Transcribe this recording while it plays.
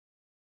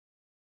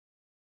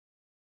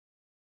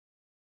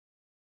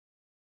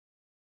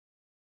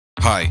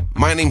Hi,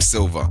 my name's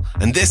Silva,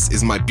 and this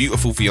is my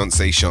beautiful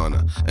fiancée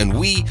Shana, and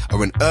we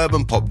are an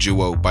urban pop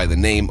duo by the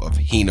name of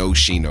He Knows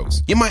She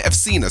Knows. You might have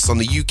seen us on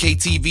the UK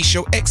TV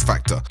show X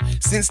Factor.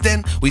 Since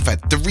then, we've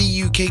had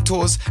 3 UK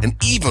tours and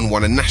even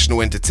won a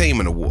National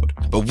Entertainment Award.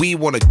 But we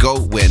want to go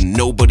where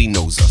nobody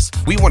knows us.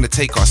 We want to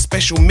take our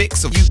special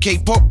mix of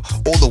UK pop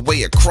all the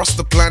way across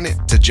the planet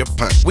to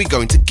Japan. We're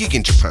going to gig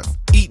in Japan,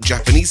 eat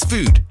Japanese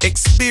food,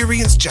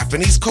 experience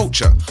Japanese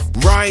culture,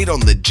 ride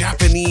on the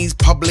Japanese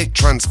public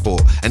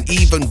transport, and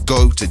even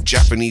go to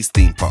Japanese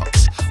theme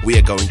parks. We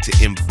are going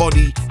to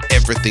embody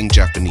everything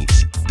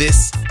Japanese.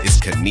 This is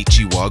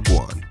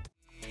Konnichi-Wah-Gwan.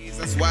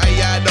 That's why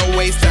I don't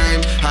waste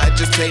time. I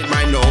just take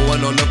my no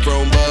one on the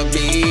throne but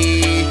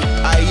me.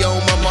 I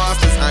own my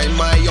masters, I'm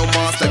my own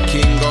master.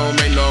 King gon'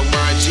 make long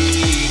my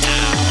G.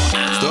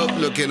 Stop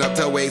looking up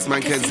to waste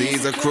man, cause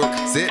he's a crook.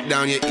 Sit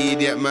down, you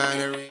idiot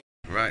man.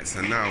 Right,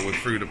 so now we're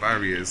through the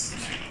barriers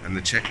and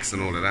the checks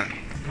and all of that.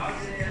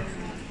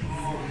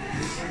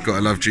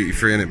 Gotta love duty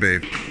free, innit,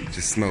 babe?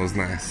 Just smells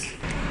nice.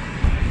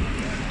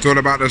 It's all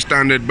about the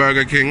standard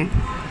Burger King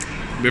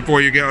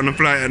before you get on the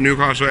flight at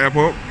Newcastle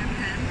Airport.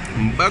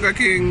 Burger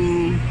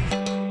King!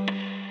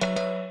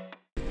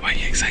 Why are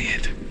you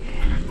excited?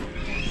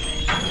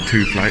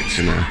 2 flights,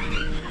 you know.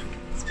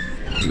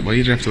 Why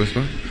you have to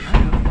whisper?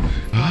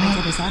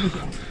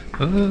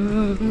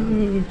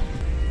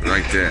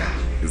 Right there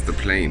is the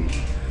plane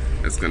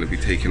that's going to be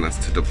taking us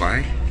to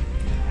Dubai.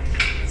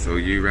 So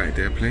you right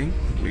there, plane,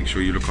 make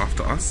sure you look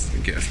after us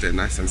and get us there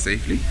nice and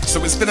safely.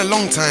 So it's been a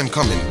long time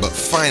coming, but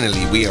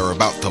finally we are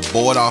about to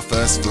board our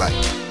first flight.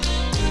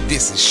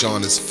 This is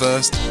Shana's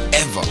first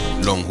ever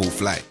long haul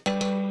flight.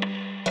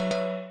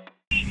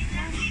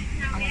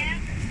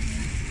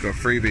 Got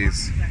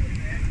freebies,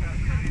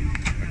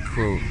 a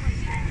quote,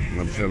 and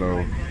a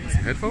pillow,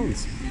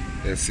 headphones.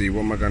 Let's see,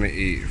 what am I gonna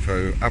eat?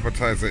 So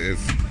appetizer is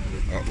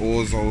an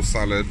orzo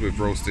salad with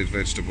roasted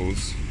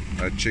vegetables,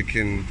 a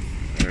chicken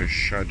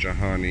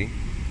shahjahani,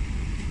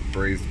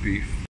 braised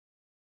beef.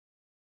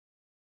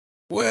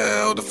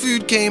 Well, the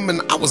food came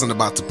and I wasn't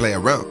about to play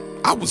around.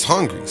 I was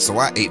hungry, so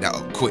I ate that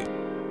up quick.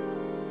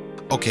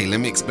 Okay, let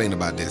me explain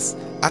about this.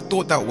 I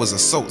thought that was a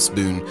salt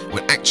spoon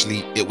when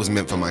actually it was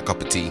meant for my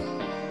cup of tea.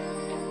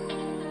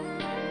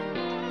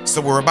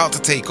 So we're about to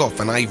take off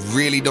and I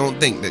really don't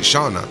think that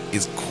Shana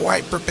is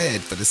quite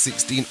prepared for the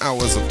 16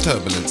 hours of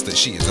turbulence that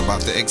she is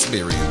about to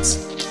experience.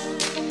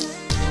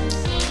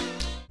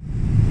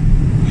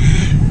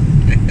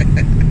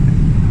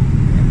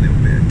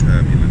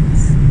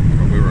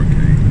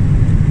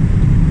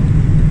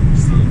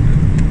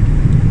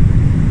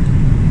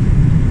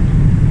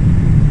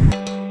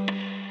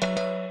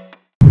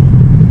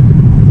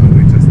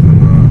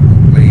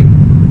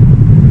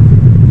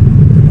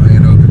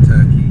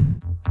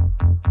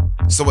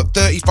 So at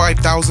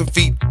 35,000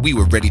 feet, we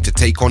were ready to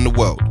take on the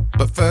world.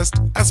 But first,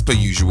 as per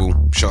usual,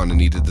 Shana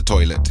needed the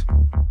toilet.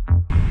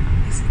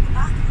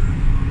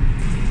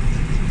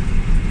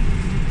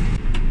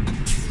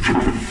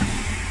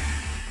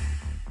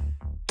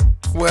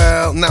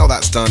 Well, now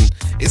that's done,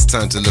 it's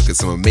time to look at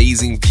some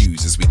amazing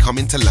views as we come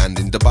into land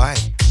in Dubai.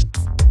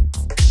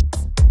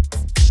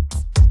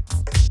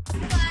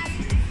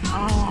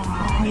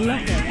 Oh, look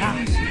at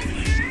that.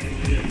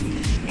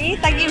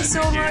 Thank you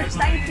so much,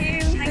 thank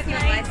you. Good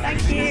night,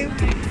 thank you.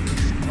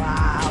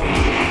 Wow.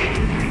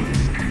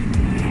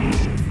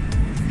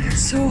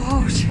 It's so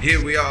hot.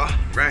 Here we are,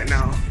 right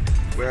now.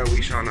 Where are we,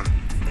 Shana?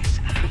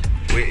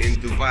 We're in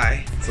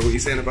Dubai. So what are you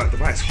saying about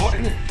Dubai? It's hot,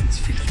 isn't it? It's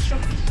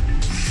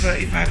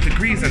 35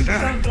 degrees and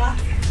that. So black.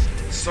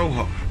 So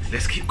hot.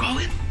 Let's keep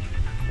going.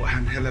 What a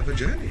hell of a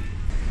journey.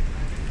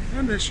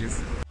 And there she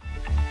is.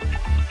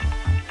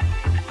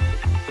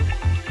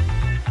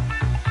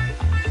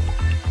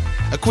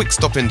 A quick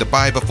stop in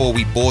Dubai before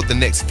we board the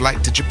next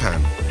flight to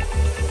Japan.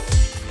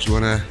 Do you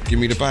wanna give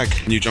me the bag?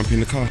 And you jump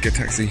in the car, get a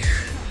taxi.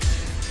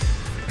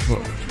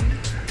 What?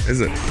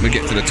 Is it? We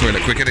get to the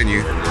toilet quicker than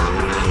you.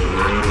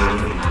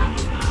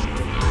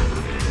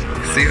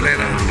 See you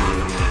later.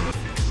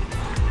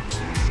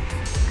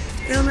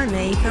 Filming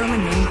me,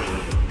 filming me.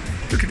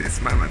 Look at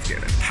this, man, let's get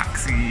a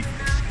taxi.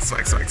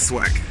 Swag, swag,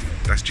 swag.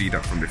 That's G'd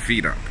up from the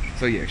feet up.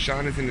 So yeah,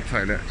 Shana's in the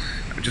toilet.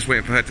 I'm just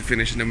waiting for her to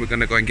finish and then we're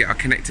gonna go and get our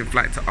connecting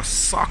flight to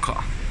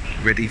Osaka.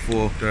 Ready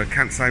for the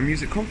Kansai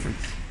Music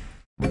Conference.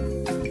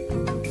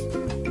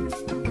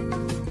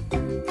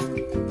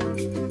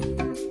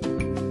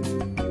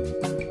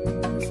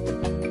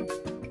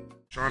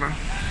 Shana,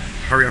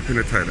 hurry up in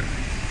the toilet.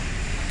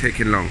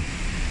 Taking long.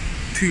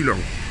 Too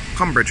long.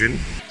 Come, brethren.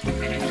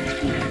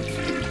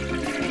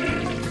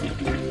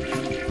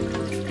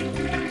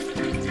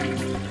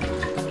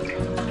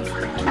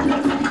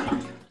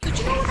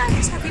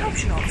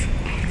 Option of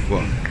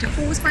What? to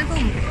pause my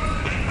bum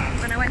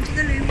when I went to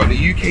the loo. But the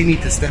UK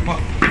need to step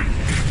up.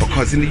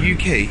 Because in the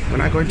UK,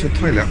 when I go into a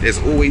toilet, there's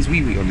always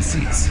wee-wee on the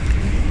seats.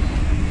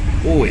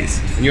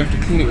 Always. And you have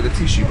to clean it with a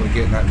tissue but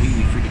get that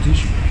wee-wee through the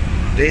tissue.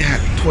 They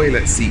had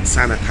toilet seat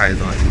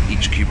sanitizer in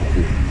each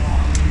cubicle.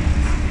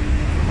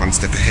 One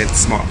step ahead,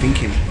 smart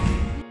thinking.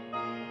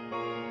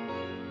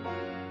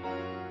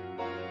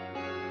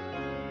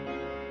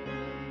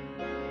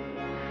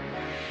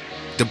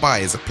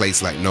 Dubai is a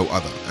place like no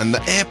other, and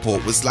the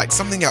airport was like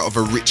something out of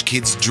a rich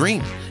kid's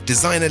dream.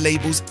 Designer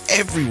labels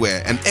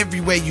everywhere, and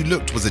everywhere you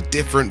looked was a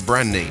different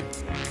brand name.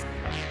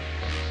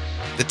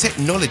 The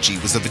technology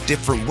was of a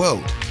different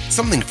world,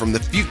 something from the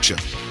future.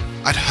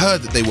 I'd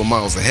heard that they were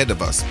miles ahead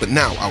of us, but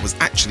now I was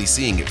actually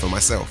seeing it for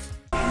myself.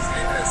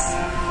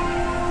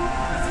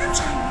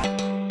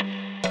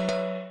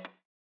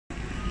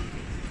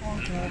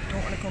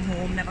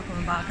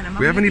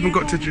 We haven't even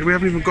got to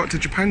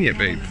Japan yet,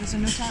 babe.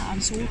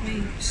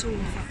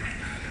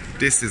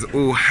 This is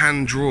all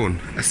hand drawn.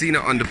 I seen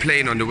it on the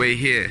plane on the way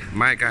here.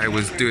 My guy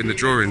was doing the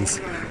drawings.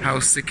 How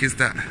sick is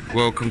that?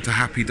 Welcome to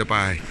Happy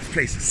Dubai. This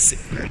place is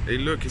sick, man. Hey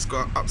look, it's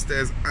got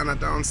upstairs and a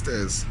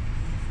downstairs.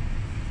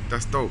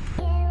 That's dope.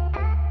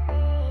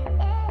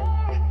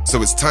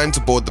 So it's time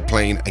to board the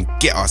plane and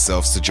get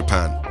ourselves to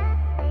Japan.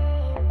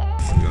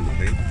 See me on the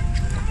plane.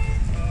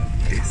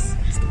 This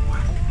is the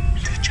one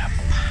to Japan.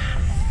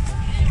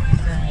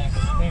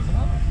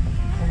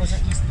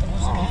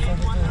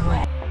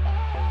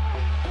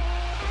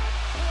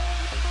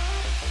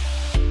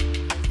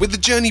 With the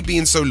journey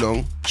being so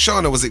long,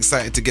 Shana was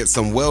excited to get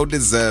some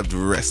well-deserved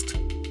rest.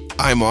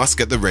 Eye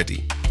mask at the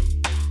ready.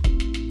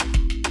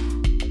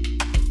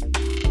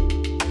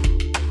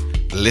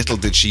 Little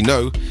did she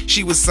know,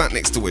 she was sat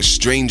next to a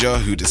stranger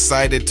who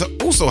decided to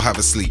also have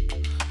a sleep.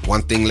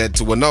 One thing led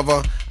to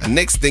another, and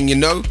next thing you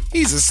know,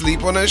 he's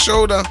asleep on her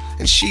shoulder,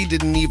 and she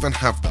didn't even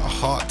have the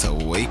heart to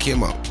wake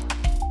him up.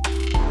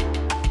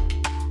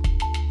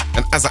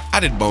 And as an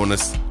added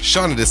bonus,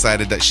 Shana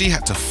decided that she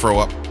had to throw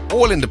up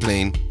all in the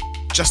plane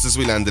just as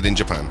we landed in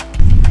Japan.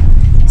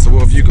 So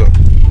what have you got?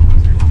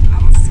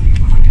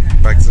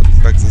 Bags of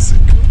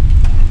sick.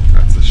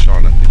 That's a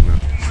Shana thing now.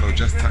 So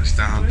just touched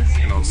down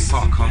in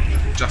Osaka.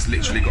 Just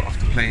literally got off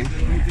the plane.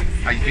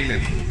 How you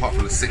feeling? Apart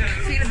from the sick?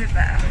 Feel a bit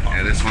better.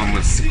 Yeah, this one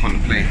was sick on the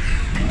plane.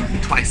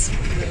 Twice.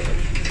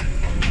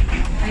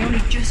 I only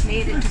just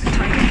made it to the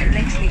toilet.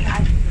 Literally,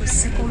 I was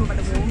sick all over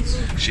the walls.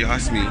 She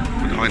asked me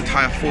with our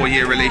entire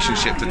 4-year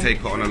relationship to take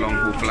her on a long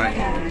haul flight.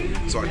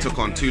 So I took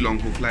on 2 long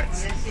haul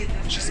flights.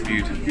 She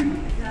spewed.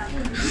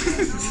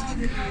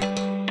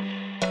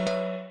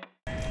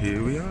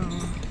 Here we are.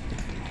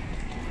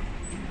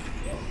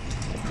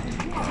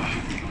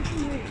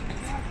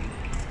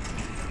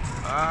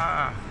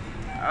 Ah,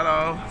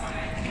 hello.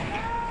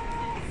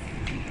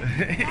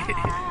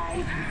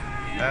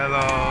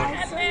 Hello.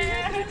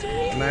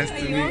 Nice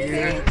to meet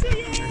you.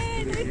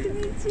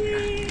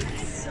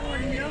 So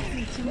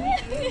lovely to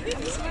meet you.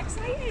 I'm so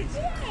excited.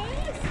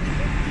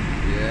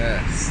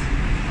 Yes.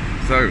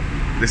 So,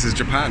 this is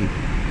Japan.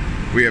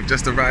 We have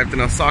just arrived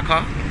in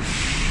Osaka.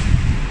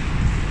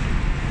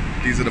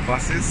 These are the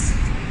buses.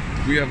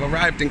 We have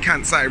arrived in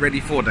Kansai,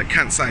 ready for the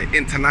Kansai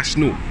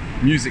International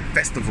Music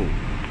Festival.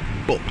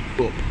 Bop,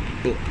 bop,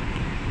 bop.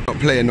 Not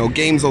playing no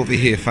games over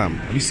here, fam.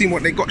 Have you seen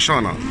what they got,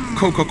 Shana?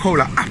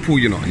 Coca-Cola Apple,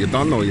 you know. You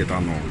don't know, you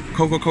don't know.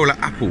 Coca-Cola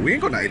Apple. We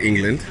ain't got that in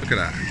England. Look at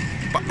that.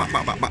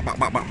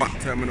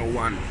 Terminal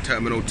 1,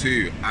 Terminal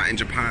 2, out in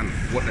Japan.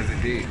 What does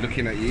it do?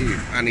 Looking at you.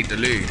 I need the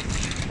loo.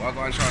 Well,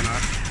 go on, Shana.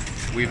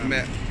 We've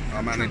met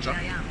our manager.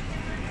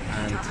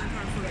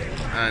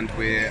 And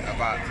we're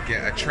about to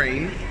get a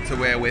train to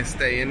where we're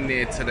staying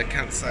near to the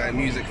Kansai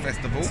Music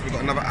Festival. We've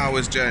got another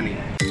hour's journey.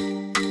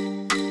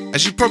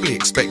 As you probably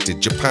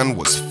expected, Japan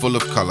was full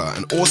of colour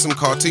and awesome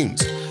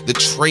cartoons. The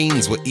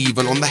trains were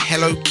even on the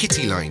Hello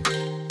Kitty line.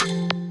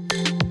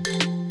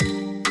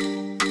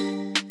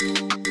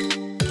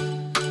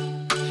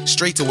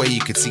 Straight away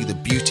you could see the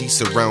beauty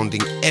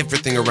surrounding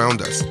everything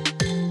around us.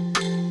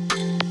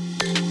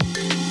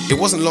 It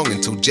wasn't long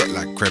until jet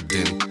lag crept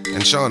in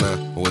and Shana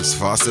was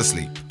fast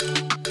asleep.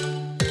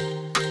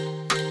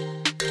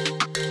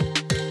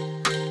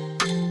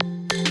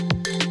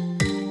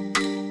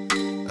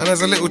 And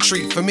as a little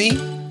treat for me,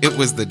 it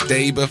was the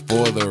day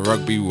before the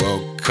Rugby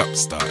World Cup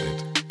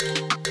started.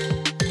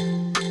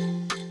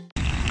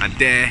 And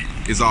there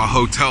is our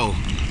hotel.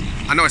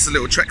 I know it's a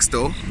little trek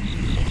still,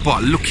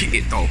 but look at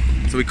it though.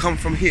 So we come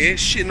from here,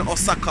 Shin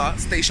Osaka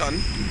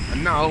station,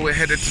 and now we're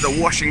headed to the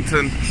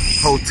Washington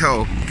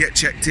Hotel. Get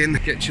checked in,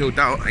 get chilled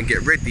out, and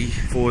get ready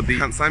for the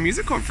Kansai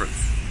Music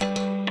Conference.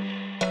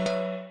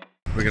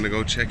 We're gonna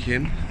go check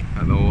in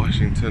at the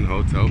Washington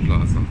Hotel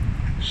Plaza,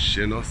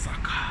 Shin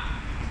Osaka.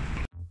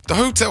 The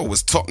hotel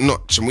was top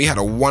notch and we had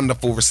a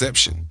wonderful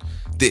reception.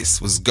 This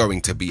was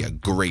going to be a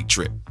great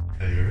trip.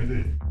 Are you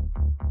ready?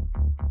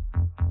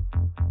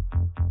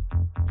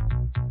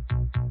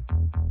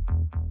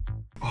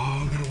 Oh,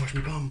 I'm gonna wash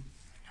my bum.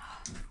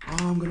 Oh,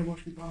 I'm gonna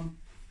wash my bum.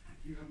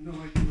 You have no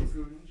idea what's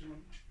going on,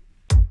 John.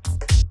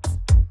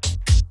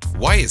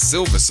 Why is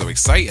Silver so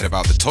excited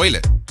about the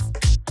toilet?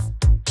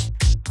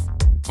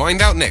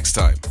 Find out next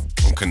time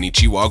on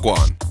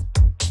Konnichi-Wah-Gwan.